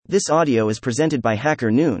This audio is presented by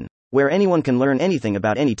Hacker Noon, where anyone can learn anything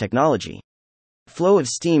about any technology. Flow of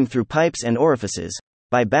steam through pipes and orifices,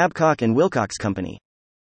 by Babcock and Wilcox Company.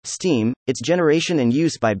 Steam, its generation and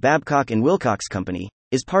use by Babcock and Wilcox Company,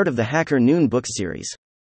 is part of the Hacker Noon book series.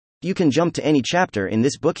 You can jump to any chapter in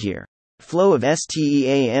this book here. Flow of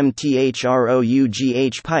STEAMTHROUGH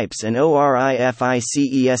pipes and ORIFICESFLOW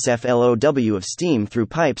of steam through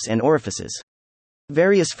pipes and orifices.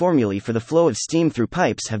 Various formulae for the flow of steam through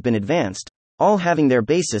pipes have been advanced, all having their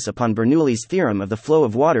basis upon Bernoulli's theorem of the flow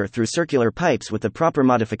of water through circular pipes with the proper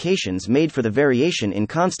modifications made for the variation in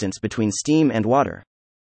constants between steam and water.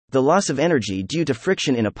 The loss of energy due to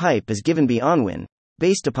friction in a pipe is given by Onwin,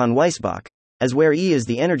 based upon Weisbach, as where E is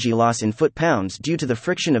the energy loss in foot-pounds due to the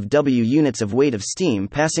friction of W units of weight of steam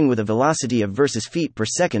passing with a velocity of versus feet per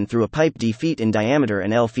second through a pipe d feet in diameter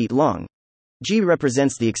and L feet long. G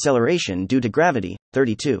represents the acceleration due to gravity,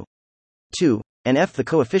 32. 2, and F the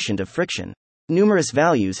coefficient of friction. Numerous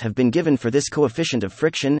values have been given for this coefficient of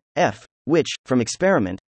friction, F, which, from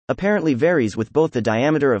experiment, apparently varies with both the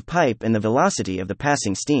diameter of pipe and the velocity of the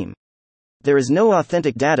passing steam. There is no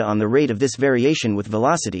authentic data on the rate of this variation with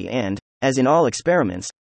velocity and, as in all experiments,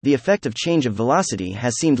 the effect of change of velocity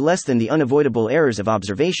has seemed less than the unavoidable errors of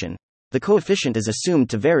observation. The coefficient is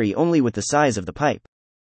assumed to vary only with the size of the pipe.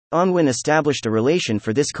 Onwin established a relation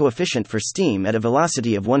for this coefficient for steam at a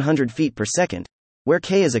velocity of 100 feet per second, where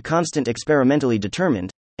k is a constant experimentally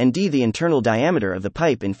determined, and d the internal diameter of the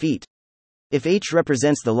pipe in feet. If h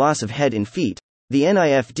represents the loss of head in feet, the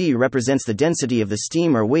NIFD represents the density of the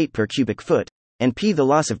steam or weight per cubic foot, and p the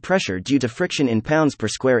loss of pressure due to friction in pounds per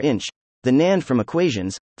square inch. The NAND from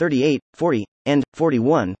equations 38, 40, and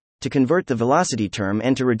 41, to convert the velocity term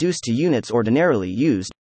and to reduce to units ordinarily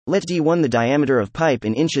used. Let d1 the diameter of pipe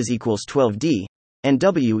in inches equals 12d, and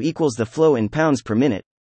w equals the flow in pounds per minute.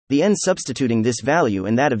 The n substituting this value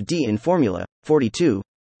and that of d in formula 42.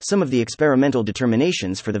 Some of the experimental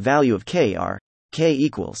determinations for the value of k are: k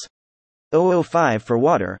equals 005 for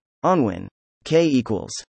water, Onwin; k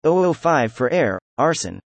equals 005 for air,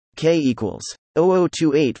 Arson; k equals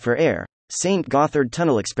 0028 for air, St. Gothard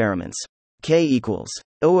tunnel experiments; k equals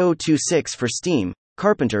 0026 for steam,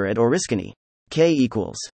 Carpenter at Oriskany; k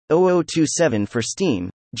equals 0027 for steam,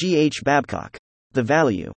 G. H. Babcock. The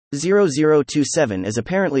value 0027 is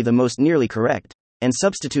apparently the most nearly correct, and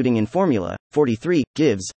substituting in formula 43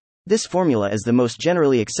 gives this formula as the most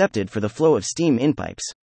generally accepted for the flow of steam in pipes.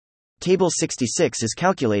 Table 66 is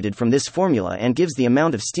calculated from this formula and gives the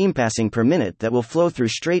amount of steam passing per minute that will flow through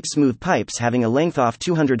straight smooth pipes having a length of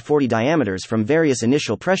 240 diameters from various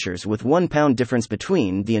initial pressures with 1 pound difference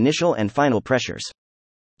between the initial and final pressures.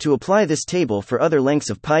 To apply this table for other lengths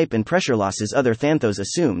of pipe and pressure losses other than those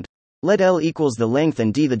assumed, let L equals the length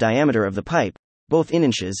and D the diameter of the pipe, both in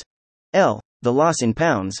inches, L, the loss in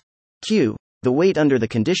pounds, Q, the weight under the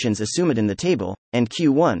conditions assumed in the table, and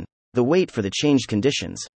Q1, the weight for the changed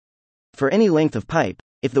conditions. For any length of pipe,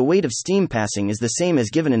 if the weight of steam passing is the same as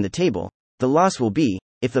given in the table, the loss will be,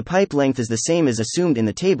 if the pipe length is the same as assumed in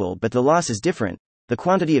the table but the loss is different, the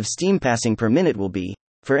quantity of steam passing per minute will be,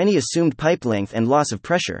 for any assumed pipe length and loss of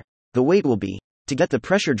pressure, the weight will be, to get the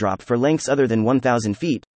pressure drop for lengths other than 1000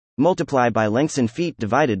 feet, multiply by lengths in feet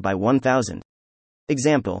divided by 1000.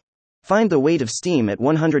 Example. Find the weight of steam at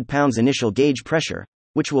 100 pounds initial gauge pressure,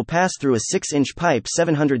 which will pass through a 6-inch pipe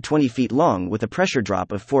 720 feet long with a pressure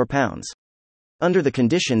drop of 4 pounds. Under the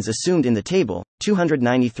conditions assumed in the table,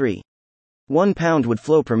 293. 1 pound would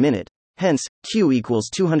flow per minute, hence, Q equals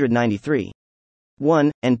 293.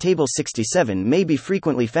 1, and Table 67 may be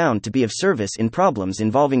frequently found to be of service in problems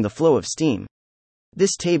involving the flow of steam.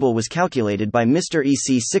 This table was calculated by Mr. E.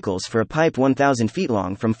 C. Sickles for a pipe 1000 feet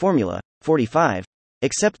long from formula 45,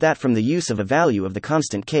 except that from the use of a value of the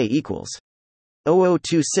constant k equals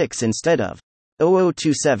 0026 instead of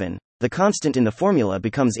 0027, the constant in the formula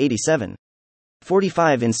becomes 87.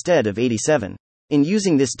 45 instead of 87. In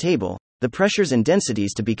using this table, the pressures and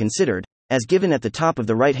densities to be considered, as given at the top of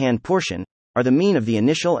the right-hand portion, are the mean of the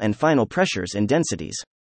initial and final pressures and densities.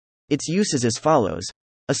 Its use is as follows.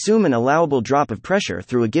 Assume an allowable drop of pressure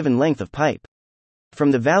through a given length of pipe.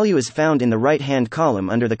 From the value as found in the right-hand column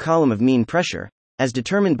under the column of mean pressure, as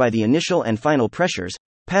determined by the initial and final pressures,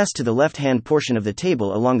 pass to the left-hand portion of the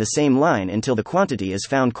table along the same line until the quantity is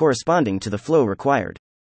found corresponding to the flow required.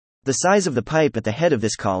 The size of the pipe at the head of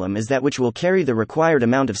this column is that which will carry the required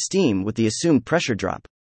amount of steam with the assumed pressure drop.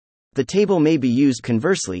 The table may be used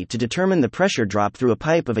conversely to determine the pressure drop through a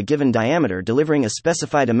pipe of a given diameter delivering a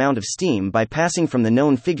specified amount of steam by passing from the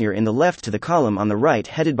known figure in the left to the column on the right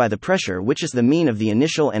headed by the pressure which is the mean of the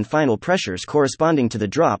initial and final pressures corresponding to the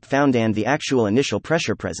drop found and the actual initial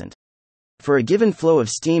pressure present. For a given flow of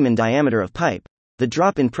steam and diameter of pipe, the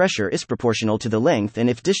drop in pressure is proportional to the length, and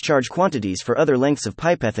if discharge quantities for other lengths of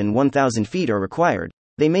pipe than 1000 feet are required,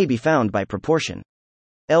 they may be found by proportion.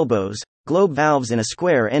 Elbows, globe valves, and a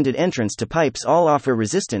square-ended entrance to pipes all offer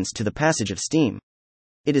resistance to the passage of steam.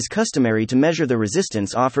 It is customary to measure the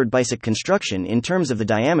resistance offered by such construction in terms of the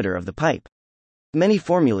diameter of the pipe. Many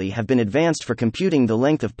formulae have been advanced for computing the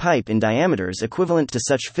length of pipe in diameters equivalent to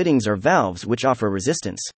such fittings or valves which offer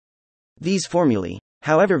resistance. These formulae,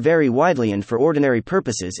 however, vary widely, and for ordinary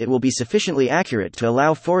purposes it will be sufficiently accurate to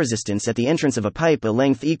allow for resistance at the entrance of a pipe a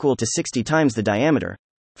length equal to 60 times the diameter,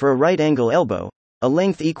 for a right-angle elbow, a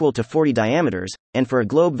length equal to 40 diameters, and for a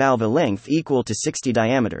globe valve a length equal to 60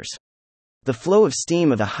 diameters. The flow of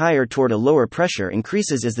steam of a higher toward a lower pressure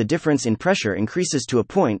increases as the difference in pressure increases to a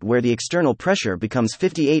point where the external pressure becomes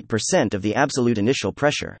 58% of the absolute initial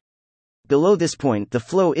pressure. Below this point, the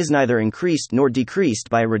flow is neither increased nor decreased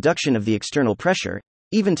by a reduction of the external pressure,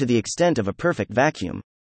 even to the extent of a perfect vacuum.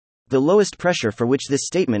 The lowest pressure for which this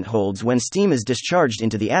statement holds when steam is discharged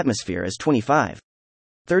into the atmosphere is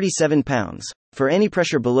 25.37 pounds. For any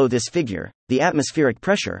pressure below this figure, the atmospheric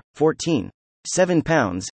pressure, 14.7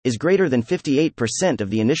 pounds, is greater than 58% of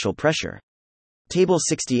the initial pressure. Table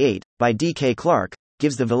 68, by D. K. Clark,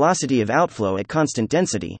 gives the velocity of outflow at constant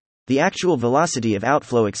density, the actual velocity of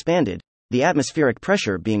outflow expanded, the atmospheric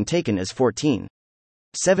pressure being taken as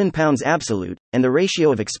 14.7 pounds absolute, and the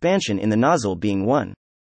ratio of expansion in the nozzle being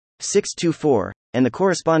 1.624, and the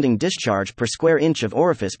corresponding discharge per square inch of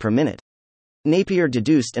orifice per minute. Napier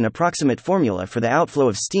deduced an approximate formula for the outflow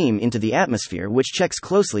of steam into the atmosphere which checks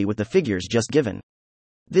closely with the figures just given.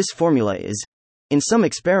 This formula is, in some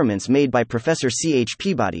experiments made by Professor C. H.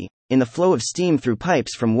 Peabody, in the flow of steam through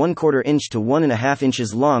pipes from 1/4 inch to 1.5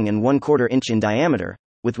 inches long and 1/4 inch in diameter,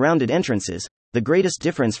 with rounded entrances, the greatest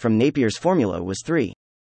difference from Napier's formula was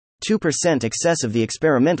 3.2% excess of the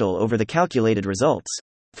experimental over the calculated results.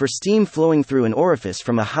 For steam flowing through an orifice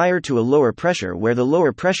from a higher to a lower pressure where the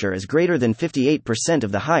lower pressure is greater than 58%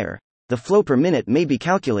 of the higher, the flow per minute may be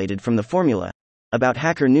calculated from the formula. About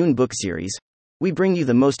Hacker Noon book series, we bring you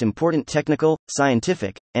the most important technical,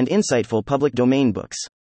 scientific, and insightful public domain books.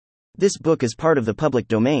 This book is part of the public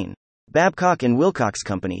domain. Babcock and Wilcox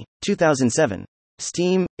Company, 2007.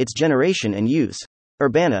 Steam, Its Generation and Use.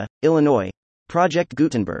 Urbana, Illinois. Project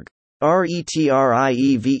Gutenberg.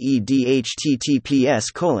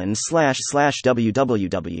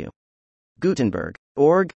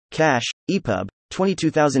 retrievedhttps://www.gutenberg.org, cache, EPUB,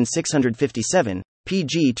 22657,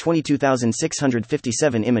 PG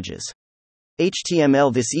 22657 images.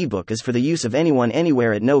 HTML. This ebook is for the use of anyone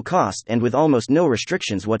anywhere at no cost and with almost no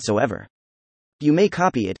restrictions whatsoever. You may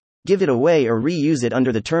copy it, give it away, or reuse it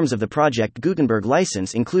under the terms of the Project Gutenberg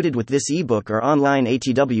license included with this ebook or online at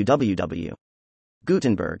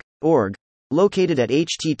www.gutenberg.org, located at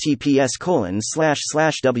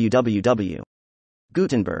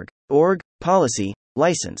https://www.gutenberg.org, policy,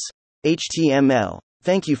 license, HTML.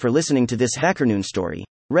 Thank you for listening to this HackerNoon story,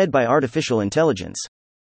 read by Artificial Intelligence.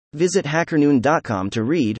 Visit hackernoon.com to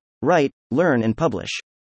read, write, learn, and publish.